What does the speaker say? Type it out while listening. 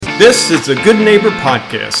This is the Good Neighbor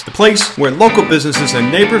Podcast, the place where local businesses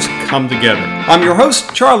and neighbors come together. I'm your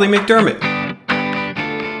host, Charlie McDermott.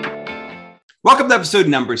 Welcome to episode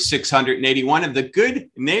number 681 of the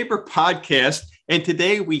Good Neighbor Podcast. And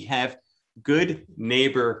today we have good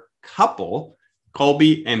neighbor couple,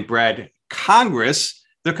 Colby and Brad Congress,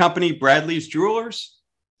 their company, Bradley's Jewelers.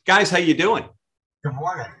 Guys, how you doing? Good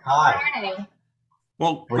morning. Hi. Good morning.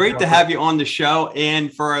 Well, great to have you on the show.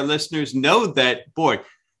 And for our listeners, know that, boy,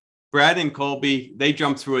 Brad and Colby, they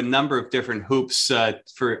jumped through a number of different hoops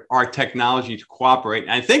for our technology to cooperate.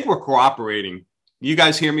 And I think we're cooperating. You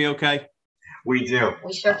guys hear me okay? We do.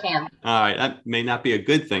 We sure can. All right. That may not be a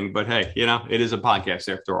good thing, but hey, you know, it is a podcast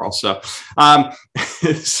after all. So,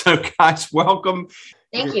 so guys, welcome.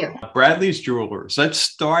 Thank you. Bradley's Jewelers. Let's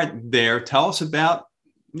start there. Tell us about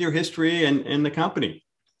your history and the company.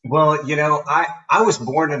 Well, you know, I was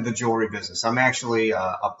born in the jewelry business. I'm actually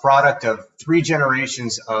a product of three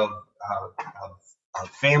generations of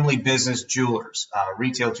family business jewelers,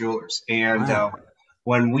 retail jewelers. And Wow.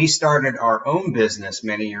 When we started our own business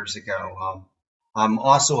many years ago, I'm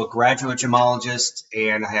also a graduate gemologist,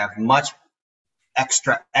 and I have much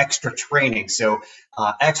extra training. So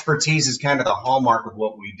expertise is kind of the hallmark of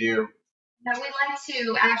what we do. Now, we like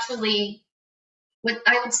to actually, what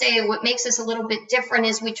I would say what makes us a little bit different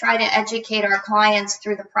is we try to educate our clients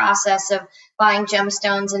through the process of buying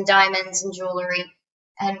gemstones and diamonds and jewelry.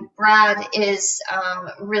 And Brad is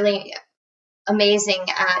really amazing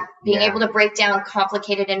at being able to break down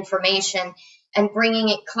complicated information and bringing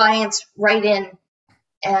it clients right in.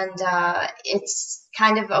 And it's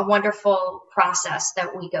kind of a wonderful process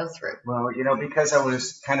that we go through. Well, you know, because I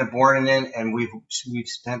was kind of born in it, and we've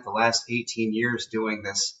spent the last 18 years doing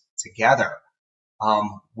this together.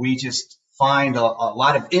 We just find a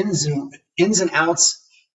lot of ins and outs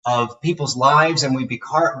of people's lives, and we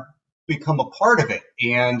become a part of it.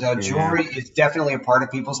 And jewelry is definitely a part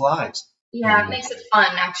of people's lives. Yeah, it makes it fun,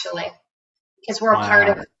 actually, because we're a part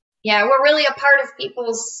of, we're really a part of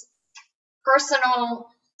people's personal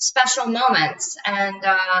special moments. And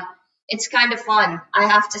it's kind of fun. I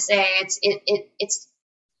have to say, it's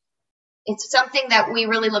something that we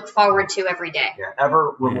really look forward to every day. Yeah,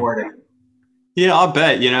 ever rewarding. Yeah, I'll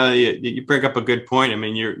bet. You know, you bring up a good point. I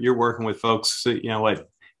mean, you're working with folks, you know, what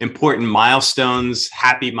important milestones,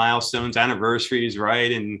 happy milestones, anniversaries,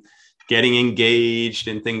 right? And getting engaged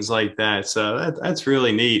and things like that. So that's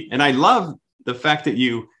really neat. And I love the fact that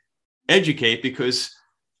you educate because,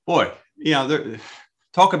 boy, you know,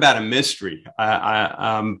 talk about a mystery.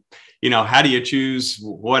 You know, how do you choose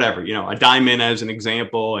whatever, you know, a diamond as an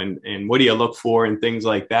example, and what do you look for and things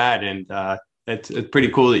like that. And it's pretty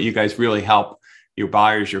cool that you guys really help your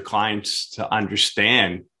buyers, your clients to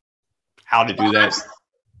understand how to do that.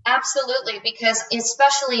 Absolutely, because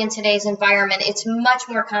especially in today's environment, it's much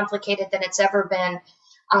more complicated than it's ever been.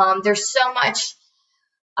 There's so much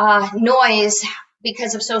noise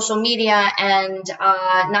because of social media and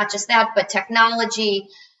not just that, but technology.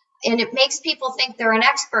 And it makes people think they're an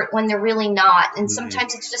expert when they're really not. And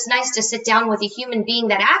sometimes it's just nice to sit down with a human being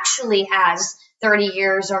that actually has 30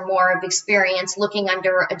 years or more of experience looking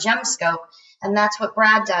under a gem scope. And that's what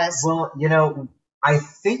Brad does. Well, you know, I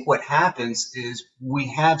think what happens is we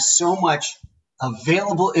have so much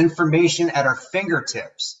available information at our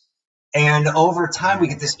fingertips. And over time, we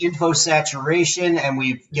get this info saturation, and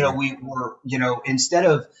instead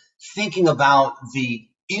of thinking about the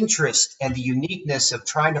interest and the uniqueness of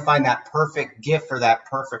trying to find that perfect gift for that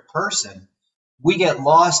perfect person, we get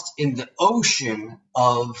lost in the ocean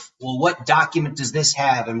of, well, what document does this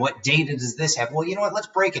have and what data does this have? Well, you know what? Let's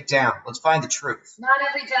break it down. Let's find the truth. Not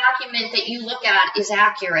every document that you look at is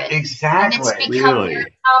accurate. Exactly. And it's become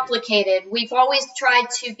very complicated. We've always tried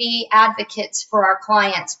to be advocates for our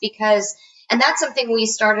clients and that's something we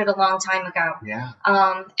started a long time ago. Yeah.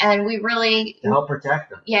 And we really to help protect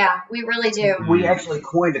them. Yeah, we really do. We actually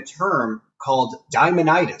coined a term called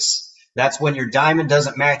diamonditis. That's when your diamond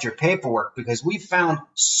doesn't match your paperwork, because we've found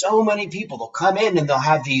so many people, they'll come in and they'll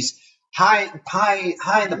have these high in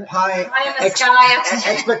the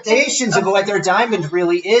sky expectations of what their diamond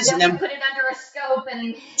really is, Then and then we put it under a scope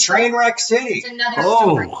and train wreck city. It's another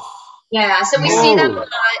story. Yeah, so we see that a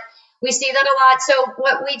lot. So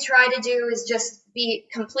what we try to do is just be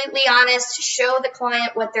completely honest, show the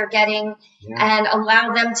client what they're getting, and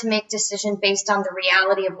allow them to make decisions based on the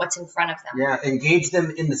reality of what's in front of them. Yeah, engage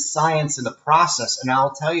them in the science and the process. And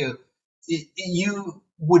I'll tell you, you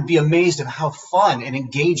would be amazed at how fun and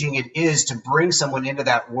engaging it is to bring someone into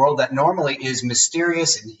that world that normally is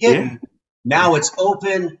mysterious and hidden. Yeah. Now it's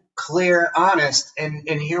open, clear, honest, and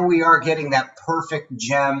here we are getting that perfect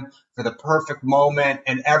gem for for the perfect moment,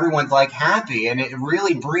 and everyone's like happy, and it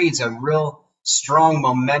really breeds a real strong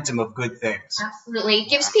momentum of good things. Absolutely. It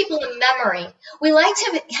gives people a memory. We like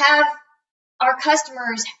to have our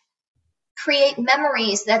customers create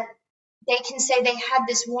memories that they can say they had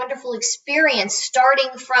this wonderful experience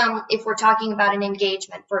starting from, if we're talking about an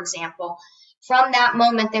engagement, for example, from that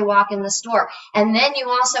moment they walk in the store. And then you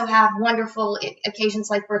also have wonderful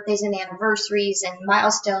occasions like birthdays and anniversaries and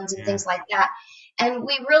milestones and things like that. And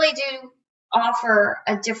we really do offer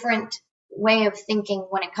a different way of thinking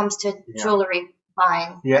when it comes to jewelry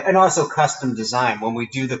buying. Yeah, and also custom design. When we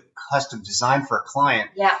do the custom design for a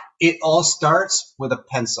client, it all starts with a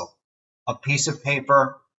pencil, a piece of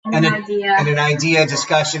paper, and an idea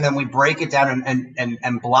discussion, and we break it down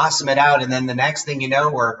and blossom it out. And then the next thing you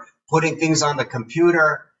know, we're putting things on the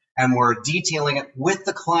computer and we're detailing it with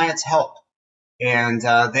the client's help. And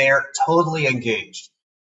they're totally engaged.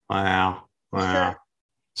 Wow.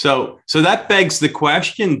 So that begs the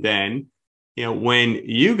question then, when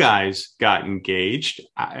you guys got engaged,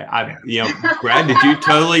 Brad, did you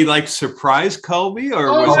totally like surprise Colby,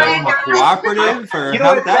 or was that cooperative, or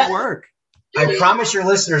how did that work? I promise your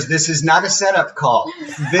listeners, this is not a setup call.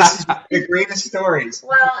 This is the greatest stories.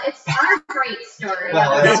 Well, it's our great story.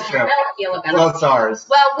 Well, that's true. Well, it's ours.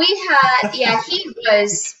 Well, we had, he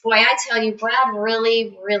was, boy, I tell you, Brad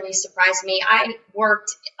really, really surprised me. I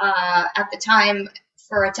worked at the time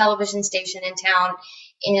for a television station in town,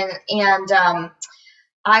 and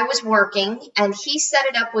I was working, and he set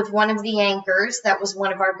it up with one of the anchors that was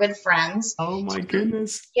one of our good friends. Oh, my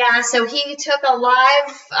goodness. Yeah, so he took a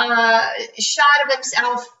live shot of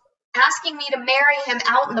himself asking me to marry him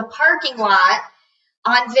out in the parking lot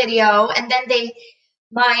on video, and then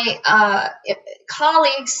my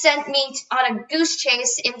colleagues sent me on a goose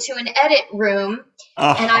chase into an edit room,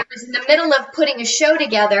 and I was in the middle of putting a show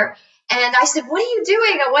together. And I said, "What are you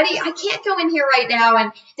doing? I can't go in here right now."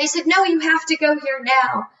 And they said, "No, you have to go here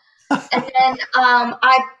now." And then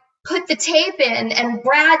I put the tape in, and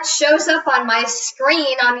Brad shows up on my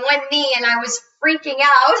screen on one knee, and I was freaking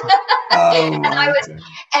out.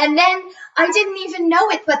 And then I didn't even know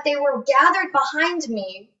it, but they were gathered behind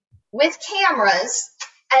me with cameras,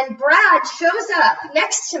 and Brad shows up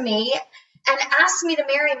next to me and asked me to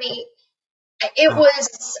marry me. It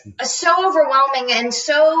was so overwhelming and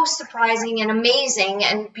so surprising and amazing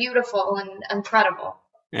and beautiful and incredible.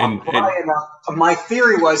 My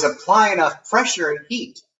theory was apply enough pressure and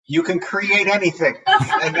heat, you can create anything,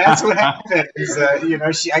 and that's what happened.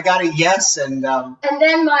 I got a yes, and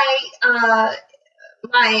then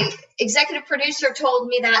my executive producer told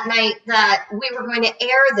me that night that we were going to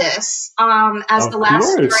air this as the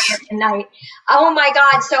last story of the night. Oh my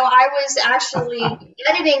God. So I was actually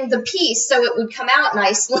editing the piece so it would come out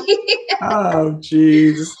nicely. Oh,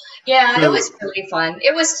 geez. Yeah, it was really fun.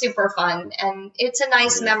 It was super fun, and it's a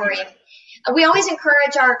nice memory. We always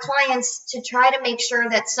encourage our clients to try to make sure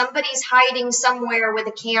that somebody's hiding somewhere with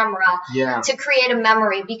a camera to create a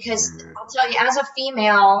memory, because I'll tell you, as a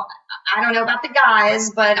female, I don't know about the guys,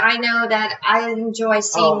 but I know that I enjoy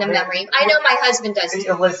seeing the memory. I know my husband does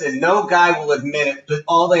too. Listen, no guy will admit it, but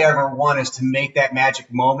all they ever want is to make that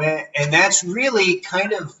magic moment. And that's really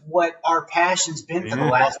kind of what our passion's been for the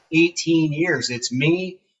last 18 years. It's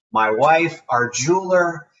me, my wife, our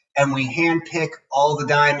jeweler, and we handpick all the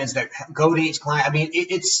diamonds that go to each client. I mean,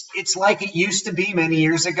 it's like it used to be many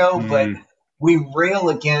years ago, but we rail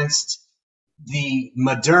against the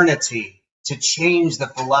modernity to change the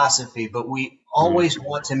philosophy, but we always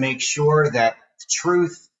want to make sure that the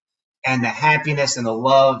truth and the happiness and the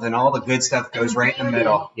love and all the good stuff goes right in the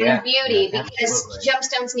middle. And beauty, because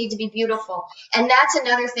gemstones need to be beautiful. And that's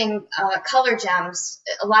another thing, color gems.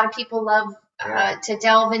 A lot of people love to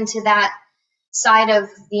delve into that side of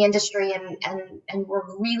the industry, and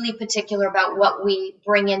we're really particular about what we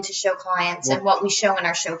bring in to show clients and what we show in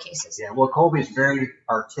our showcases. Yeah, well, Colby's very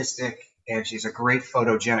artistic, and she's a great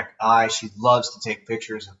photogenic eye. She loves to take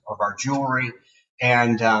pictures of our jewelry.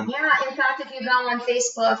 And in fact, if you go on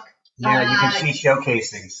Facebook, you can see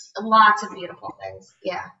showcasings. Lots of beautiful things.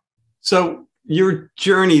 Yeah. So your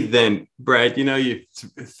journey then, Brad, you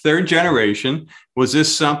third generation, was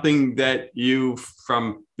this something that you,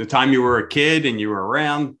 from the time you were a kid and you were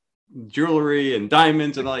around jewelry and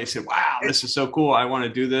diamonds and all, you said, wow, this is so cool, I want to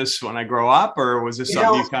do this when I grow up? Or was this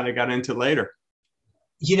something you kind of got into later?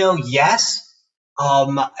 Yes.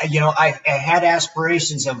 I had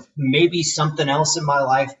aspirations of maybe something else in my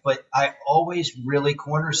life, but I always really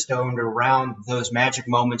cornerstoned around those magic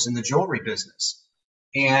moments in the jewelry business.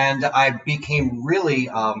 And I became really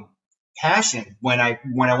passionate when I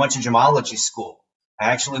went to gemology school.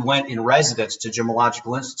 I actually went in residence to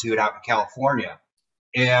Gemological Institute out in California.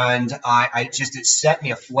 And it set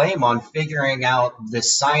me aflame on figuring out the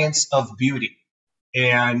science of beauty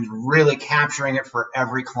and really capturing it for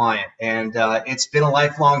every client. And it's been a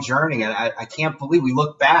lifelong journey. And I can't believe we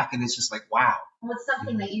look back and it's just like, wow. Well, it's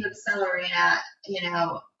something that you accelerate at,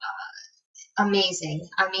 amazing.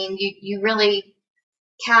 I mean, you really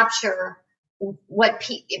capture what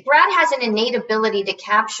Brad has an innate ability to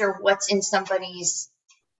capture what's in somebody's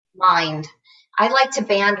mind. I like to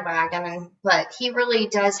bandwagon, but he really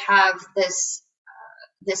does have this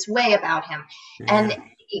way about him, and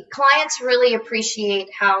clients really appreciate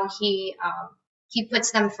how he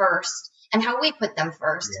puts them first and how we put them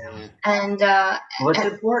first. Yeah. And well, it's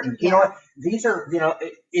important. You know what? These are,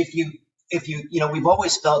 if you, we've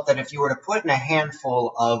always felt that if you were to put in a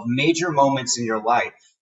handful of major moments in your life,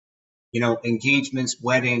 engagements,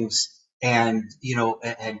 weddings, and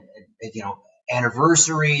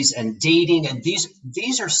anniversaries and dating, and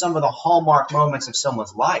these are some of the hallmark moments of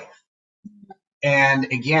someone's life. And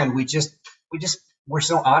again, we're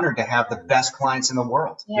so honored to have the best clients in the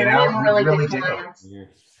world. We really do.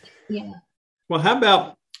 Yeah. Well, how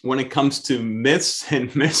about when it comes to myths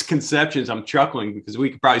and misconceptions? I'm chuckling because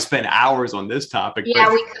we could probably spend hours on this topic. Yeah,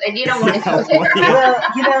 we could. You don't want to go there.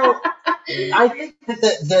 Well, I think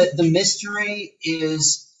that the mystery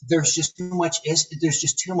is there's just too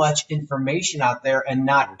much information out there, and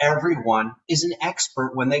not everyone is an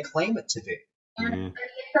expert when they claim it to be. And the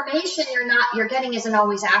information you're getting isn't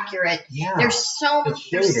always accurate. Yeah, there's so much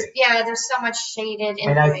shaded information.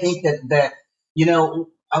 And I think that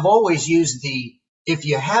I've always used if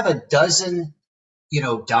you have a dozen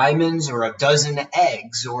diamonds or a dozen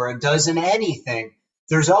eggs or a dozen anything,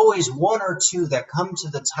 there's always one or two that come to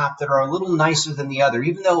the top that are a little nicer than the other,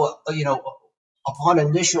 even though upon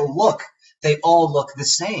initial look they all look the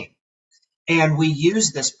same. And we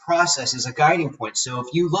use this process as a guiding point. So if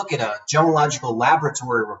you look at a gemological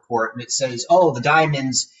laboratory report and it says, oh, the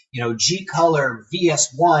diamond's, G color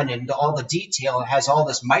VS1 and all the detail, it has all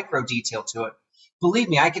this micro detail to it. Believe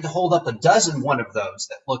me, I could hold up a dozen one of those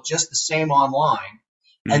that look just the same online.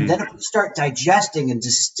 And then if we start digesting and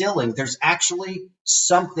distilling, there's actually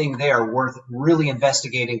something there worth really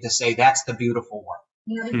investigating to say that's the beautiful one.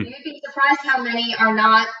 You'd be surprised how many are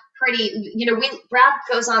not pretty. Brad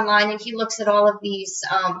goes online and he looks at all of these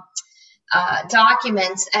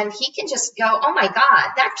documents, and he can just go, oh my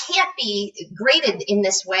God, that can't be graded in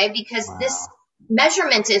this way because this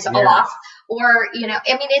measurement is off, or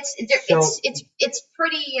it's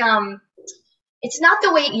pretty. It's not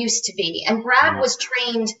the way it used to be, and Brad was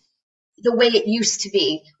trained the way it used to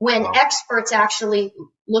be when experts actually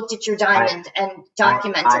looked at your diamond and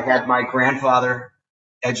documented. I had my grandfather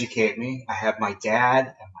educate me. I had my dad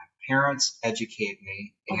and my parents educate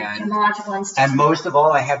me, and most of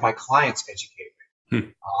all, I had my clients educate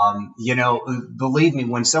me. Believe me,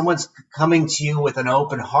 when someone's coming to you with an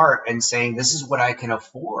open heart and saying, this is what I can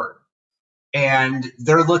afford, and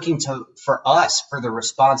they're looking for us for the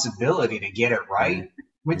responsibility to get it right.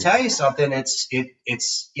 Let me tell you something. It's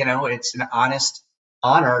an honest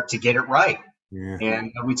honor to get it right. Yeah.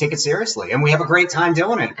 And we take it seriously, and we have a great time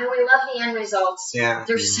doing it. And we love the end results. Yeah.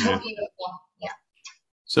 They're so beautiful. Yeah.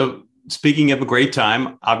 So speaking of a great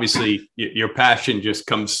time, obviously your passion just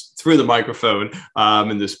comes through the microphone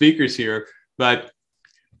and the speakers here, but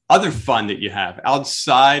other fun that you have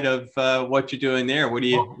outside of what you're doing there. What are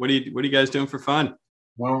you guys doing for fun?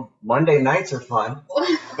 Well, Monday nights are fun.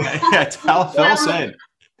 Fill us in.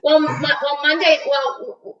 Well, Monday.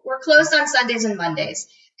 Well, we're closed on Sundays and Mondays,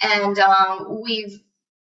 and we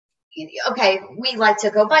like to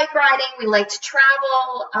go bike riding. We like to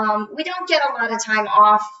travel. We don't get a lot of time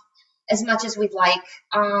off as much as we'd like,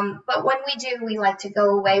 but when we do, we like to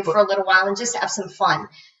go away for a little while and just have some fun.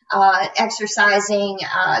 Exercising,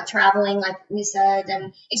 traveling, like we said,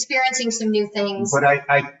 and experiencing some new things. But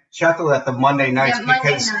I chuckle at the Monday nights because Monday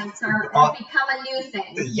nights have become a new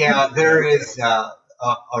thing. Yeah, there is a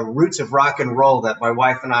roots of rock and roll that my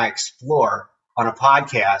wife and I explore on a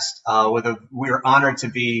podcast. We were honored to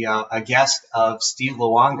be a guest of Steve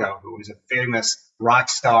Luongo, who is a famous rock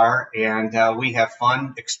star, and we have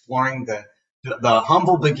fun exploring the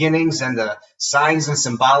humble beginnings and the signs and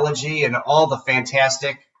symbology and all the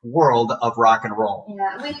fantastic world of rock and roll.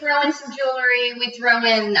 Yeah, we throw in some jewelry. We throw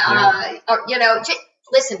in,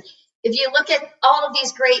 listen, if you look at all of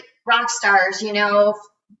these great rock stars, they've got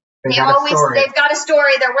a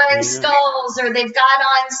story. They're wearing skulls, or they've got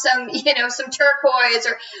on some turquoise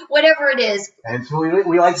or whatever it is. And so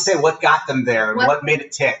we like to say what got them there, and what made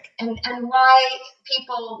it tick. And why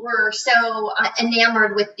people were so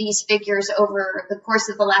enamored with these figures over the course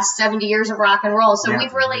of the last 70 years of rock and roll. So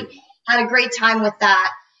we've really had a great time with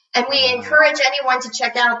that. And we encourage anyone to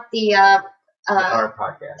check out Our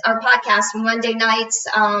podcast. our podcast Monday nights.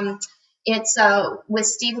 It's with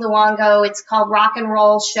Steve Luongo. It's called Rock and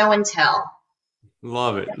Roll Show and Tell.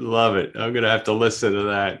 Love it. Love it. I'm going to have to listen to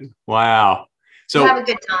that. Wow. So You have a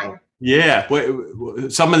good time. yeah,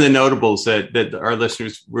 some of the notables that our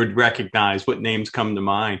listeners would recognize, what names come to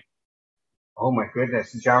mind? Oh my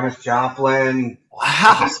goodness, Janis Joplin,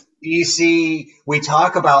 Wow. DC. We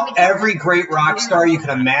talk about every great rock star you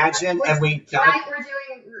can imagine, and we Tonight we're doing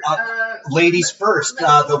ladies first.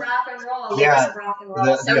 rock The and roll. yeah, Ladies of rock and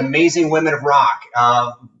roll. the amazing women of rock.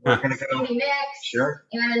 We're gonna go. Amy Nicks, Sure.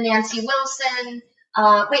 Anna and Nancy Wilson.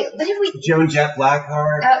 Wait, what did we? Joan Jett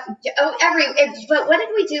Blackheart. But what did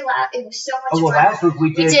we do last? It was so much Oh, well, fun. last week we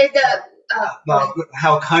We did did the.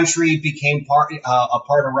 how country became a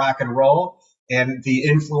part of rock and roll and the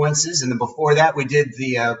influences, and then before that we did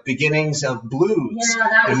the beginnings of blues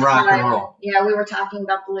That was in rock fun. and roll. Yeah, we were talking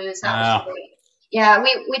about blues. That Wow. was great. Yeah,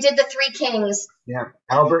 we did the Three Kings. Yeah,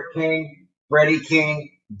 Albert King, Freddie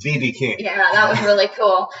King, B.B. King. Yeah, that was really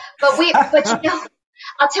cool. But you know,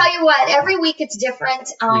 I'll tell you what. Every week it's different.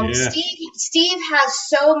 Yeah. Steve has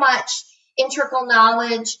so much integral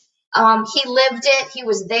knowledge. He lived it. He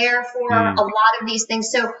was there for a lot of these things.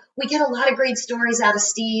 So we get a lot of great stories out of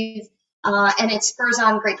Steve, and it spurs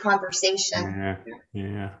on great conversation.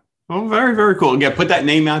 Yeah. Oh, very, very cool. Yeah, put that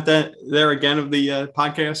name out there again of the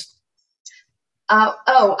podcast.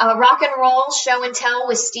 Rock and Roll Show and Tell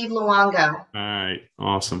with Steve Luongo. All right.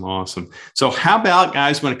 Awesome. So how about,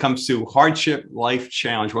 guys, when it comes to hardship, life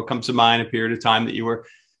challenge, what comes to mind, a period of time that you were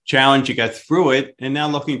challenged, you got through it, and now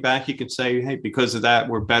looking back, you can say, hey, because of that,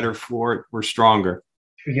 we're better for it, we're stronger.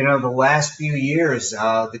 You know, the last few years,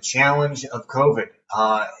 the challenge of COVID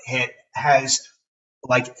has,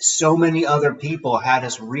 like so many other people, had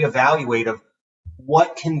us reevaluate of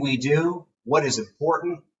what can we do, what is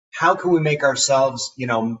important, how can we make ourselves,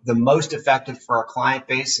 the most effective for our client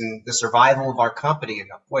base and the survival of our company. And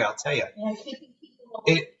boy, I'll tell you, And keeping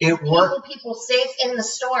it worked. people safe in the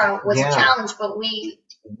store was a challenge, but we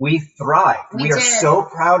thrive. We are did. so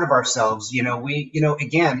proud of ourselves.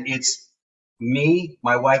 Again, it's me,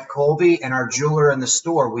 my wife Colby, and our jeweler in the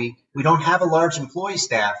store. We don't have a large employee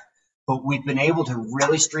staff, but we've been able to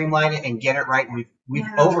really streamline it and get it right. We've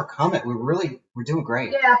overcome it. We're doing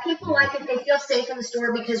great. Yeah, people like it. They feel safe in the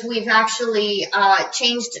store because we've actually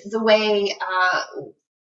changed the way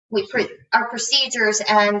our procedures,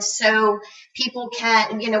 and so people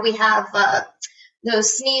can, we have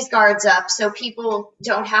those sneeze guards up, so people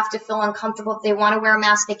don't have to feel uncomfortable. If they want to wear a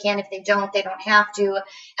mask, they can. If they don't have to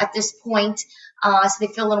at this point. So they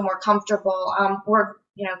feel a little more comfortable. We're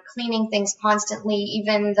cleaning things constantly,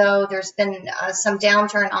 even though there's been some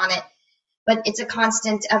downturn on it. But it's a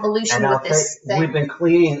constant evolution with this thing. We've been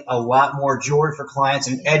cleaning a lot more jewelry for clients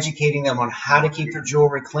and educating them on how to keep their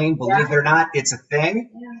jewelry clean. Believe it or not, it's a thing.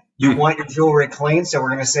 Yeah. You want your jewelry clean, so we're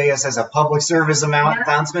going to say this as a public service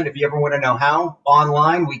announcement. If you ever want to know how,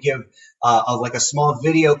 online we give a small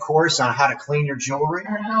video course on how to clean your jewelry.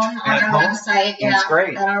 At home, on our website. And it's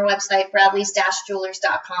great. On our website,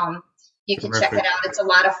 bradleys-jewelers.com. You can check it out. It's a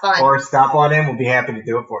lot of fun. Or stop on in. We'll be happy to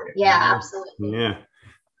do it for you. Yeah, absolutely. Yeah.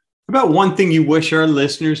 About one thing you wish our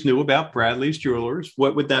listeners knew about Bradley's Jewelers,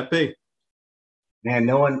 what would that be? Man,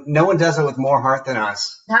 no one does it with more heart than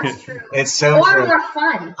us. That's true. It's so true. Or more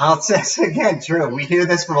fun. I'll say it's again true. We hear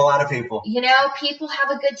this from a lot of people. People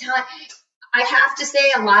have a good time. I have to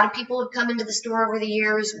say, a lot of people have come into the store over the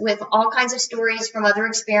years with all kinds of stories from other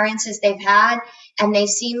experiences they've had, and they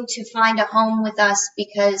seem to find a home with us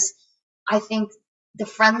because I think the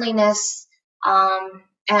friendliness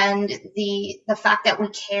and the fact that we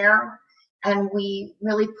care and we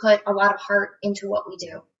really put a lot of heart into what we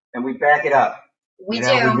do. And we back it up. We do.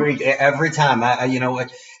 Every time.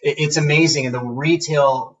 It's amazing in the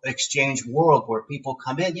retail exchange world where people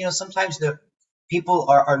come in. Sometimes the people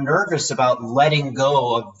are nervous about letting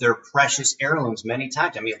go of their precious heirlooms many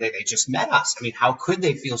times. I mean, they just met us. I mean, how could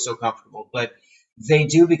they feel so comfortable? But they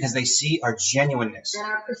do because they see our genuineness and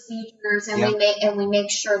our procedures, and we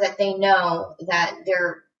make sure that they know that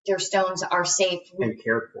their stones are safe and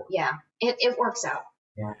cared for. Yeah, it works out.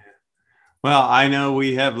 Yeah. Well, I know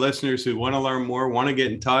we have listeners who want to learn more, want to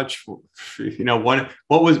get in touch. What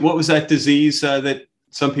was that disease that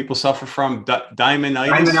some people suffer from?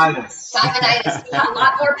 Diamonditis. Diamonditis. Yeah, a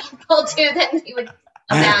lot more people do than you would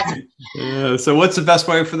imagine. So what's the best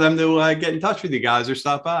way for them to get in touch with you guys or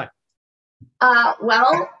stop by?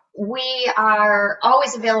 Well, we are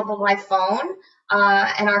always available by phone,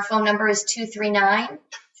 and our phone number is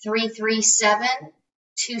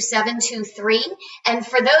 239-337-2723. And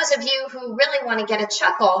for those of you who really want to get a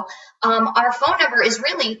chuckle, our phone number is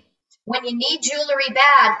really when you need jewelry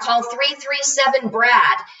bad, call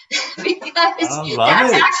 337-BRAD because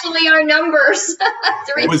that's actually our numbers.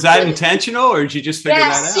 Was that intentional, or did you just figure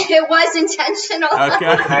that out? Yes, it was intentional. Okay.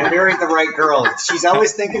 I married the right girl. She's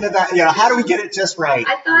always thinking about, how do we get it just right?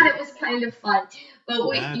 I thought it was kind of fun, but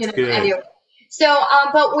That's good. anyway. So,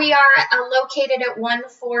 but we are located at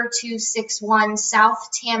 14261 South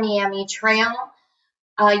Tamiami Trail,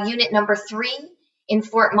 unit number 3 in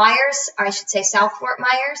Fort Myers, or I should say South Fort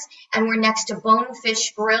Myers, and we're next to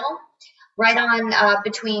Bonefish Grill, right on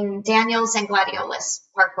between Daniels and Gladiolus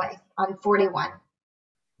Parkway on 41.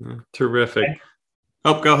 Terrific.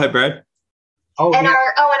 Oh, go ahead, Brad. And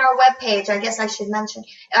our webpage, I guess I should mention,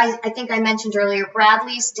 I think I mentioned earlier,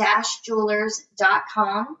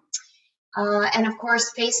 Bradley's-Jewelers.com. And of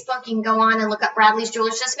course, Facebook, you can go on and look up Bradley's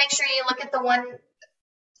Jewelers. Just make sure you look at the one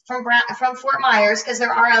from Fort Myers, because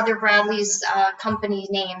there are other Bradley's company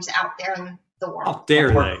names out there in the world. How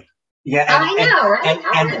dare they? Yeah, I know, right?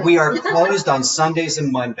 And we are closed on Sundays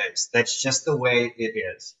and Mondays. That's just the way it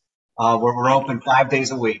is. We're open 5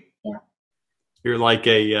 days a week. Yeah. You're like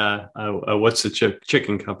a what's the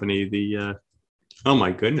chicken company? Oh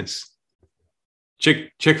my goodness,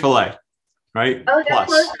 Chick-fil-A, right? Oh, they're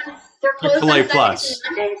closed. They're closed on Sundays Plus.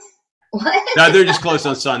 and Mondays. What? No, they're just closed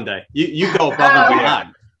on Sunday. You go above and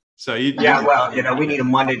beyond. So we need a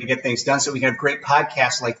Monday to get things done, so we can have great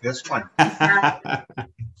podcasts like this one.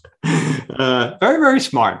 Very, very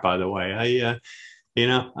smart, by the way.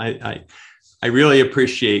 I really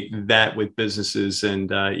appreciate that with businesses, and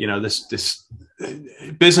this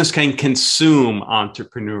business can consume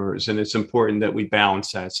entrepreneurs, and it's important that we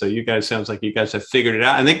balance that. So you guys, sounds like you guys have figured it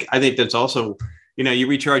out. I think that's also, you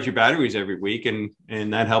recharge your batteries every week, and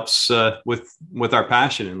that helps with our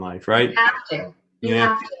passion in life, right? You have to.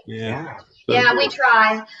 Yeah. Yeah, we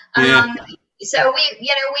try. So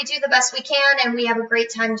we do the best we can, and we have a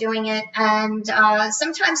great time doing it. And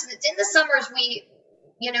sometimes in the summers,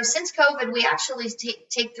 since COVID, we actually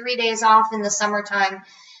take 3 days off in the summertime,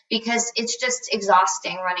 because it's just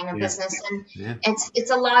exhausting running a business, and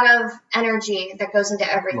it's a lot of energy that goes into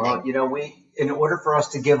everything. Well, in order for us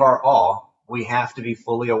to give our all, we have to be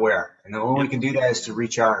fully aware, and the only way we can do that is to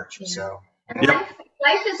recharge. Yeah. So. And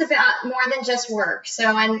life is about more than just work.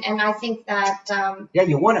 So, and I think that.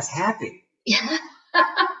 You want us happy. I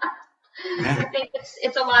think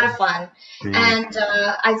it's a lot of fun, and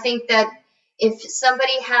I think that if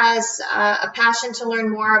somebody has a passion to learn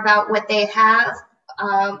more about what they have,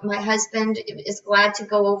 my husband is glad to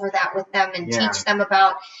go over that with them and teach them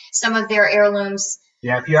about some of their heirlooms.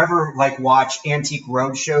 Yeah, if you ever watch Antique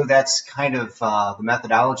Roadshow, that's kind of the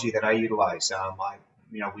methodology that I utilize.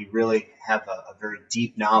 We really have a very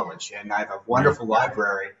deep knowledge, and I have a wonderful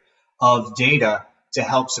library of data to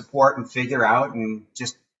help support and figure out and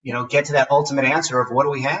just, get to that ultimate answer of what do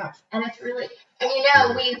we have. And it's really,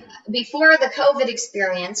 we, before the COVID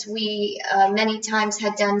experience, we many times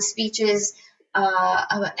had done speeches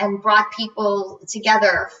and brought people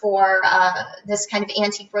together for this kind of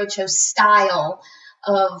Antique Roadshow style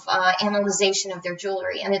of analyzation of their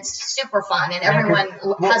jewelry, and it's super fun, and everyone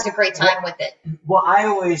has a great time with it. Well, I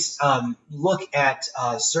always look at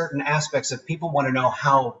certain aspects of people want to know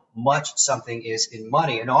how much something is in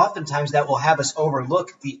money, and oftentimes that will have us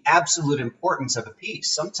overlook the absolute importance of a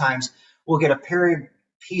piece. Sometimes we'll get a period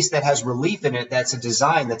piece that has relief in it, that's a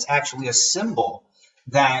design, that's actually a symbol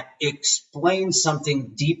that explains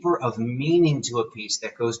something deeper of meaning to a piece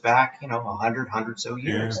that goes back, 100 so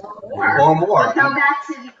years or more. Go back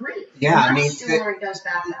to the Greek. Yeah, jewelry goes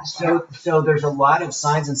back that far. So there's a lot of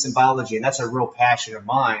signs and symbology, and that's a real passion of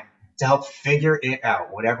mine to help figure it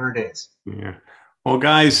out, whatever it is. Yeah. Well,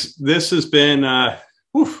 guys, this has been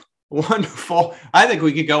wonderful. I think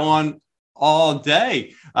we could go on all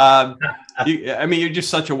day. You're just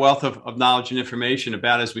such a wealth of knowledge and information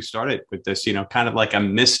about, as we started with this, kind of like a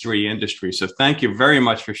mystery industry. So thank you very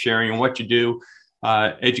much for sharing what you do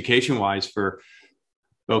education-wise for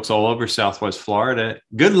folks all over Southwest Florida.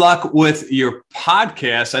 Good luck with your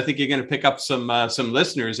podcast. I think you're going to pick up some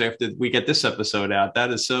listeners after we get this episode out.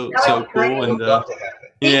 That is so cool. And thank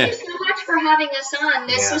you so much for having us on.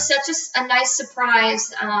 This was such a nice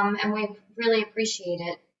surprise, and we really appreciate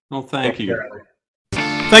it. Well, thank you.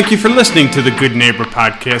 Thank you for listening to the Good Neighbor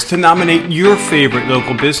Podcast. To nominate your favorite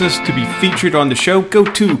local business to be featured on the show, go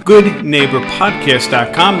to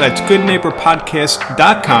goodneighborpodcast.com. That's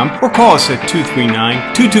goodneighborpodcast.com, or call us at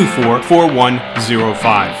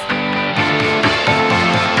 239-224-4105.